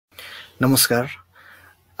नमस्कार।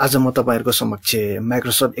 आज म तपाईहरुको समक्ष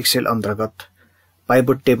माइक्रोसफ्ट एक्सेल अन्तर्गत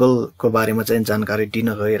पाइभट टेबलको बारेमा चाहिँ जानकारी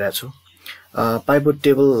दिन गइरहेको छु। पाइभट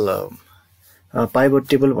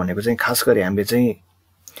टेबल भनेको चाहिँ खास गरी हामीले चाहिँ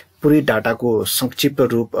पुरै डाटाको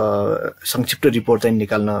संक्षिप्त रिपोर्ट चाहिँ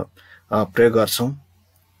निकाल्न प्रयोग गर्छौं।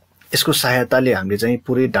 यसको सहायताले हामीले चाहिँ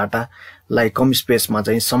पुरै डाटालाई कम स्पेसमा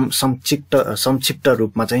चाहिँ संक्षिप्त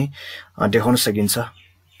रूपमा चाहिँ देखाउन सकिन्छ।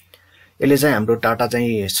 यसले चाहिँ हाम्रो डाटा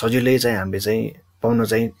चाहिँ सजिलै चाहिँ हामीले चाहिँ पाउन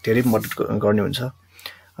चाहिँ धेरै मद्दत गर्ने हुन्छ।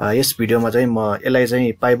 यस भिडियोमा चाहिँ म यसलाई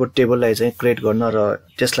चाहिँ पाइभट टेबललाई चाहिँ क्रिएट गर्न र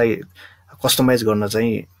त्यसलाई कस्टमाइज गर्न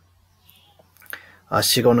चाहिँ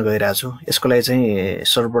सिकाउन गइरहेको छु। यसको लागि चाहिँ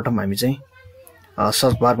सर्वप्रथम हामी चाहिँ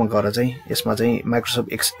सर्च बारमा गएर चाहिँ यसमा चाहिँ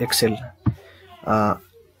माइक्रोसफ्ट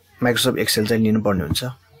एक्सेल चाहिँ लिनुपर्ने हुन्छ।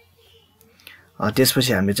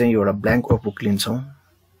 त्यसपछि हामीले चाहिँ एउटा ब्ल्याङ्क वर्कबुक लिन्छौं।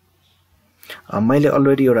 मैले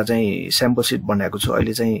अलरेडी एउटा चाहिँ स्याम्पल सिट बनाएको छु।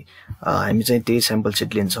 अहिले चाहिँ हामी चाहिँ त्यही स्याम्पल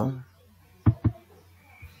सिट लिन्छौं।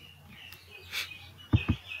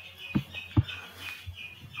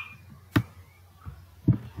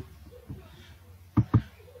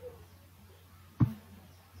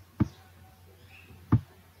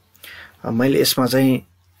 मैले यसमा चाहिँ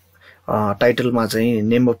टाइटलमा चाहिँ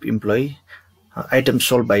name of employee, item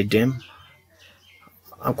sold by dam,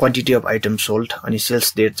 quantity of item sold अनि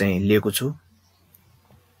सेल्स डेट चाहिँ लिएको छु।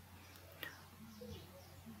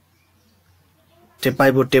 त्यो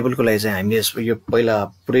पाइभट टेबलको लागि चाहिँ हामीले यो पहिला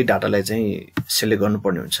पुरै डाटालाई चाहिँ सिलेक्ट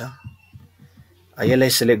गर्नुपर्ने हुन्छ। यसलाई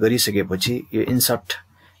सिलेक्ट गरिसकेपछि यो इन्सर्ट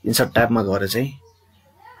ट्याबमा गएर चाहिँ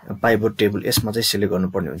पाइभट टेबल यसमा चाहिँ सिलेक्ट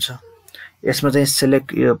गर्नुपर्ने हुन्छ। यसमा चाहिँ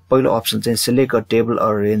सिलेक्ट यो पहिलो अप्सन चाहिँ select a table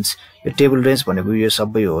or range. यो टेबल रेन्ज भनेको यो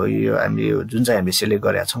सबै हो। यो हामीले जुन चाहिँ हामीले सिलेक्ट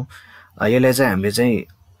गरेका छौं यसलाई चाहिँ हामीले चाहिँ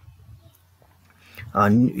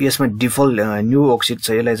यसमा डिफल्ट न्यू वर्कशीट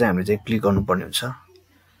छ। यसलाई चाहिँ हामीले चाहिँ क्लिक गर्नुपर्ने हुन्छ।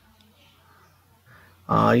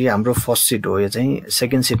 यो हाम्रो फर्स्ट सिट हो। यो चाहिँ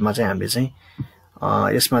सेकेन्ड सिटमा चाहिँ हामीले चाहिँ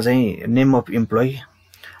यसमा चाहिँ name of employee,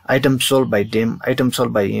 item sold by dam, item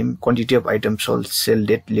sold by him, quantity of item sold, sale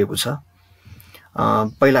date लिएको छ।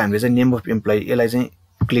 पहिला हामीले चाहिँ नेम अफ इम्प्लोइ यसलाई चाहिँ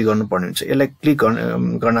क्लिक गर्नुपर्ने हुन्छ। यसलाई क्लिक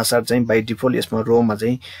गर्नासाथ चाहिँ बाइ डिफल्ट यसमा रोमा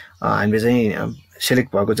चाहिँ हामीले चाहिँ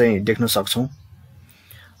सिलेक्ट भएको चाहिँ देख्न सक्छौं।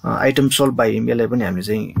 आइटम सोल्ड बाइ हिम यसलाई पनि हामीले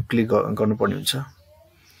चाहिँ क्लिक गर्नुपर्ने हुन्छ।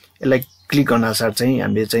 यसलाई क्लिक गर्नासाथ चाहिँ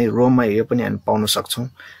हामीले चाहिँ रोमा यो पनि हामी पाउन सक्छौं।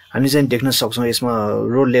 हामी चाहिँ देख्न सक्छौं यसमा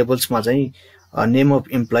रो लेभल्समा चाहिँ नेम अफ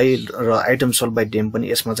इम्प्लोइ र आइटम सोल्ड बाइ डेम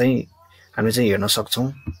पनि यसमा चाहिँ हामीले चाहिँ हेर्न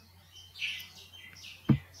सक्छौं।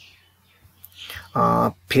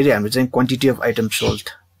 फेरि हामीले चाहिँ क्वान्टिटी अफ आइटम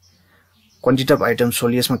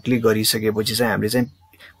सोल्ड यसमा क्लिक गरिसकेपछि चाहिँ हामीले चाहिँ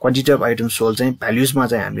क्वान्टिटी अफ आइटम सोल्ड चाहिँ भ्यालुजमा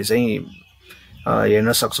चाहिँ हामीले चाहिँ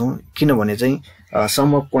हेर्न सक्छौं। किनभने चाहिँ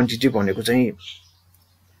सम अफ क्वान्टिटी भनेको चाहिँ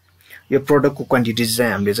यो प्रोडक्टको क्वान्टिटी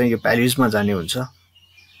चाहिँ हामीले चाहिँ यो भ्यालुजमा जाने हुन्छ।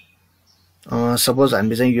 सपोज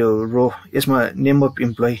हामीले चाहिँ यो रो यसमा नेम अफ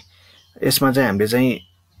इम्प्लोइ यसमा चाहिँ हामीले चाहिँ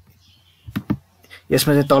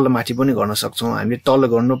तल माथि पनि गर्न सक्छौं। हामीले तल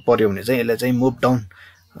गर्नु पर्यो भने चाहिँ यसलाई चाहिँ मुभ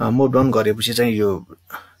डाउन गरेपछि चाहिँ यो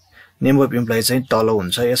नेम अफ इम्प्लोइ चाहिँ तल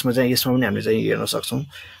हुन्छ। यसमा पनि हामीले चाहिँ हेर्न सक्छौं।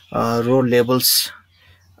 रो लेभल्स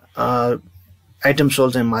आइटम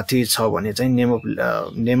सोल्ड चाहिँ माथि छ भने चाहिँ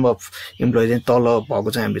नेम अफ इम्प्लोइ चाहिँ तल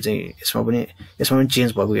भएको चाहिँ हामीले चाहिँ यसमा पनि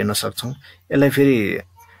चेन्ज भएको हेर्न सक्छौं। यसलाई फेरि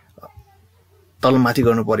तल माथि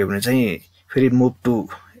गर्नु पर्यो भने चाहिँ फेरि move to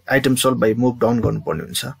item sold by move down गर्नुपर्ने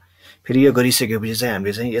हुन्छ। फेरि यो गरिसकेपछि चाहिँ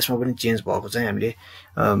हामीले चाहिँ यसमा पनि चेन्ज भएको चाहिँ हामीले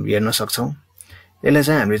हेर्न सक्छौं। यसलाई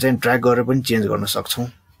चाहिँ हामीले चाहिँ ड्र्याग गरेर पनि चेन्ज गर्न सक्छौं।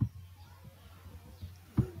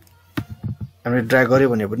 हामीले ड्र्याग गर्यो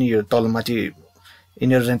भने पनि यो तलमाथि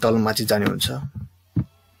यिनीहरु चाहिँ तलमाथि जाने हुन्छ।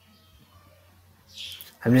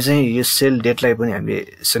 हामीले चाहिँ यो सेल डेटलाई पनि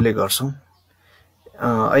हामीले सिलेक्ट गर्छौं।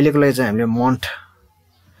 अहिलेको लागि चाहिँ हामीले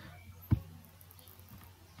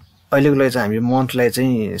मन्थलाई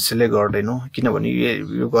चाहिँ सिलेक्ट गर्दैनौं। किनभने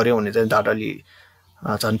यो गर्यो भने चाहिँ डाटाले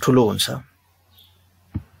झन् ठुलो हुन्छ।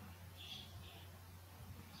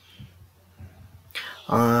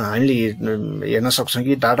 हामीले हेर्न सक्छौं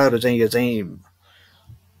कि डाटाहरु चाहिँ यो चाहिँ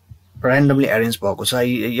र्यान्डमली अरेन्ज भएको छ।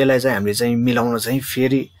 यसलाई चाहिँ हामीले चाहिँ मिलाउन चाहिँ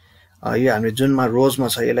फेरि यो हामीले जुनमा रोजमा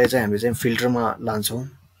छ यसलाई चाहिँ हामीले चाहिँ फिल्टरमा लान्छौं।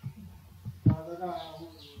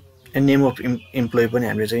 नेम अफ इम्प्लोइ पनि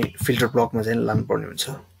हामीले चाहिँ फिल्टर ब्लकमा चाहिँ लानुपर्ने हुन्छ।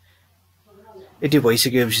 यति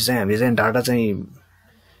भइसकेपछि चाहिँ हामीले चाहिँ डाटा चाहिँ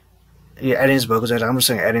यो अरेन्ज भएको चाहिँ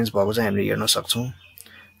राम्रोसँग अरेन्ज भएको चाहिँ हामीले हेर्न सक्छौं।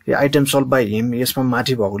 यो आइटम सोल्ड बाइ हिम यसमा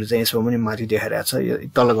माथि भएकोले चाहिँ यसमा पनि माथि देखाइरहेको छ। यो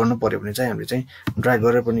तल गर्नु पर्यो भने चाहिँ हामीले चाहिँ ड्र्याग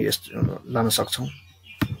गरेर पनि यस्तो लान सक्छौं।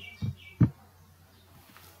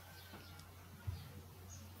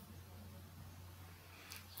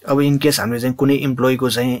 अब इन केस हामीले चाहिँ कुनै इम्प्लोइको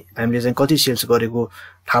चाहिँ हामीले चाहिँ कति सेल्स गरेको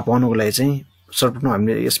थाहा पाउनुको लागि चाहिँ सर्वप्रथम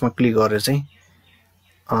हामीले यसमा क्लिक गरेर चाहिँ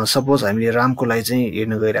सपोज हामीले रामको लागि चाहिँ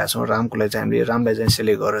हेर्न गइरहेका छौँ। रामको लागि चाहिँ हामीले रामलाई चाहिँ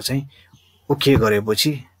सेलेक्ट गरेर चाहिँ ओके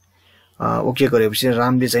गरेपछि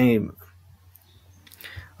रामले चाहिँ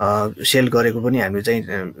सेल गरेको पनि हामीले चाहिँ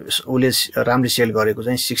रामले सेल गरेको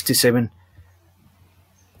चाहिँ 67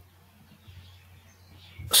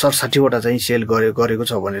 60 वटा चाहिँ सेल गरेको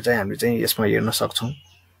छ भने चाहिँ हामीले चाहिँ यसमा हेर्न सक्छौँ।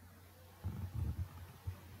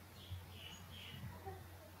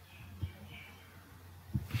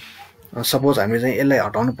 सपोज हामीले चाहिँ यसलाई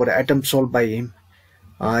हटाउनु पर्यो आइटम सोल्ड बाइ हिम।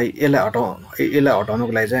 यसलाई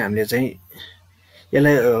हटाउनुको लागि चाहिँ हामीले चाहिँ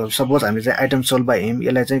यसलाई सपोज हामीले चाहिँ आइटम सोल्ड बाइ हिम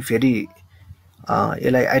यसलाई चाहिँ फेरि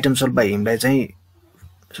यसलाई आइटम सोल्ड बाइ हिमलाई चाहिँ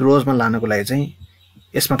रोजमा लानको लागि चाहिँ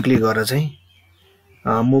यसमा क्लिक गरेर चाहिँ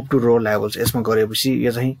मुभ टु रो लेभल्स यसमा गरेपछि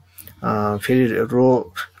यो चाहिँ फेरि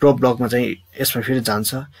रो ब्लकमा चाहिँ यसमा फेरि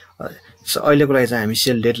जान्छ। अहिलेको लागि चाहिँ हामी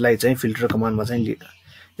सेल डेटलाई चाहिँ फिल्टर कमान्डमा चाहिँ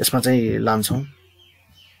यसमा चाहिँ लान्छौँ।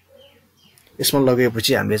 यसमा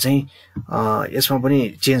लगेपछि हामीले चाहिँ यसमा पनि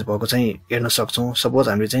चेन्ज भएको चाहिँ हेर्न सक्छौँ। सपोज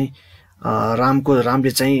हामीले चाहिँ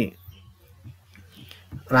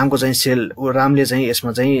रामको चाहिँ सेल रामले चाहिँ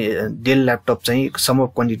यसमा चाहिँ डेल ल्यापटप चाहिँ some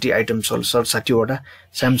of quantity item sold 60 वटा,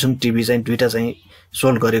 स्यामसङ टिभी चाहिँ 2टा चाहिँ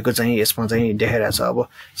सोल्ड गरेको चाहिँ यसमा चाहिँ देखाइरहेको छ। अब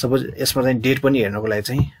सपोज यसमा चाहिँ डेट पनि हेर्नको लागि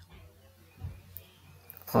चाहिँ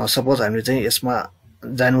सपोज हामीले चाहिँ यसमा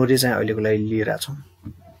जनवरी चाहिँ अहिलेको लागि लिइरहेको छौँ।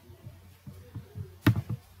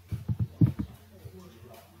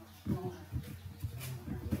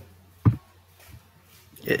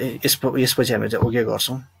 यसपछि हामीले चाहिँ ओके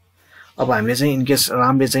गर्छौँ। अब हामीले चाहिँ इनकेस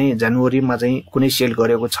रामले चाहिँ जनवरीमा चाहिँ कुनै सेल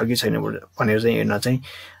गरेको छ कि छैन भनेर चाहिँ हेर्न चाहिँ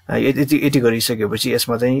यति गरिसकेपछि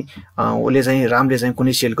यसमा चाहिँ उसले चाहिँ रामले चाहिँ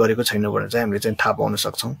कुनै सेल गरेको छैन भनेर चाहिँ हामीले चाहिँ थाहा पाउन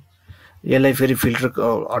सक्छौँ। यसलाई फेरि फिल्टर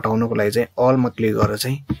हटाउनको लागि चाहिँ अलमा क्लिक गरेर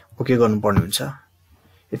चाहिँ ओके गर्नुपर्ने हुन्छ।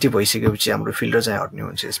 यति भइसकेपछि हाम्रो फिल्टर चाहिँ हट्ने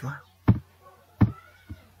हुन्छ। यसमा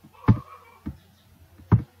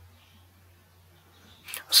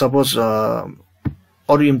सपोज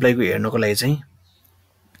अरू इम्प्लोइको हेर्नको लागि चाहिँ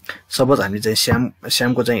सपोज हामीले चाहिँ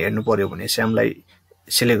श्यामको चाहिँ हेर्नु पर्यो भने श्यामलाई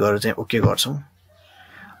सेलेक्ट गरेर चाहिँ ओके गर्छौँ।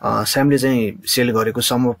 श्यामले चाहिँ सेल गरेको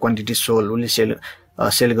सम अफ क्वान्टिटी सोल्ड उसले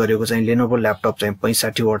सेल गरेको चाहिँ लेनोभो ल्यापटप चाहिँ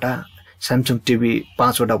 65 वटा, स्यामसङ टिभी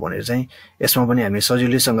 5 वटा भनेर चाहिँ यसमा पनि हामी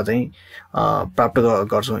सजिलैसँग चाहिँ प्राप्त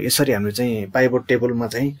गर्छौँ। यसरी हामीले चाहिँ पाइभट टेबलमा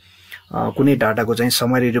चाहिँ कुनै डाटाको चाहिँ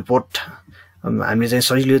समरी रिपोर्ट हामीले चाहिँ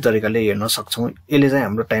सजिलो तरिकाले हेर्न सक्छौँ। यसले चाहिँ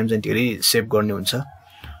हाम्रो टाइम चाहिँ धेरै सेभ गर्ने हुन्छ।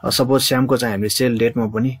 सपोज श्यामको चाहिँ हामीले सेल डेटमा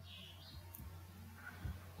पनि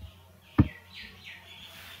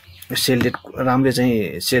सेल डेट रामले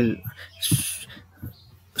चाहिँ सेल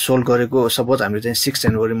सोल्ड गरेको सपोज हामीले चाहिँ 6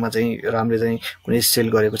 जनवरीमा चाहिँ रामले चाहिँ कुनै सेल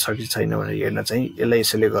गरेको छ कि छैन भनेर हेर्न चाहिँ यसलाई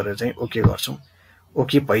यसले गरेर चाहिँ ओके गर्छौँ।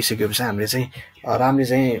 ओके भइसकेपछि हामीले चाहिँ रामले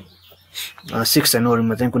चाहिँ 6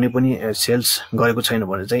 जनवरीमा चाहिँ कुनै पनि सेल्स गरेको छैन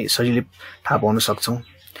भनेर चाहिँ सजिलै थाहा पाउन सक्छौँ।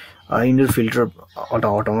 यिनीहरू फिल्टर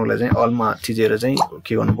हटाउनुलाई चाहिँ अलमा थिचेर चाहिँ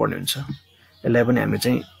के गर्नुपर्ने हुन्छ। यसलाई पनि हामीले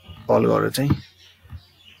चाहिँ अल गरेर चाहिँ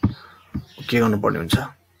के गर्नुपर्ने हुन्छ।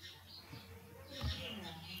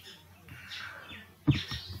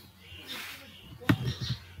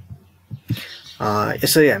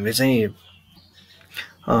 यसरी हामीले चाहिँ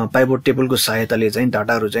पाइभट टेबलको सहायताले चाहिँ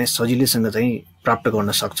डाटाहरू चाहिँ सजिलैसँग चाहिँ प्राप्त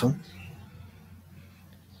गर्न सक्छौँ।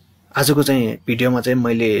 आजको चाहिँ भिडियोमा चाहिँ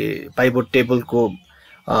मैले पाइभट टेबल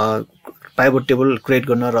क्रिएट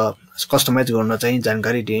गर्न र कस्टमाइज गर्न चाहिँ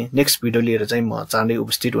जानकारी दिएँ। नेक्स्ट भिडियो लिएर चाहिँ म चाँडै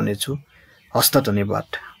उपस्थित हुनेछु। हस्त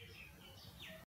धन्यवाद।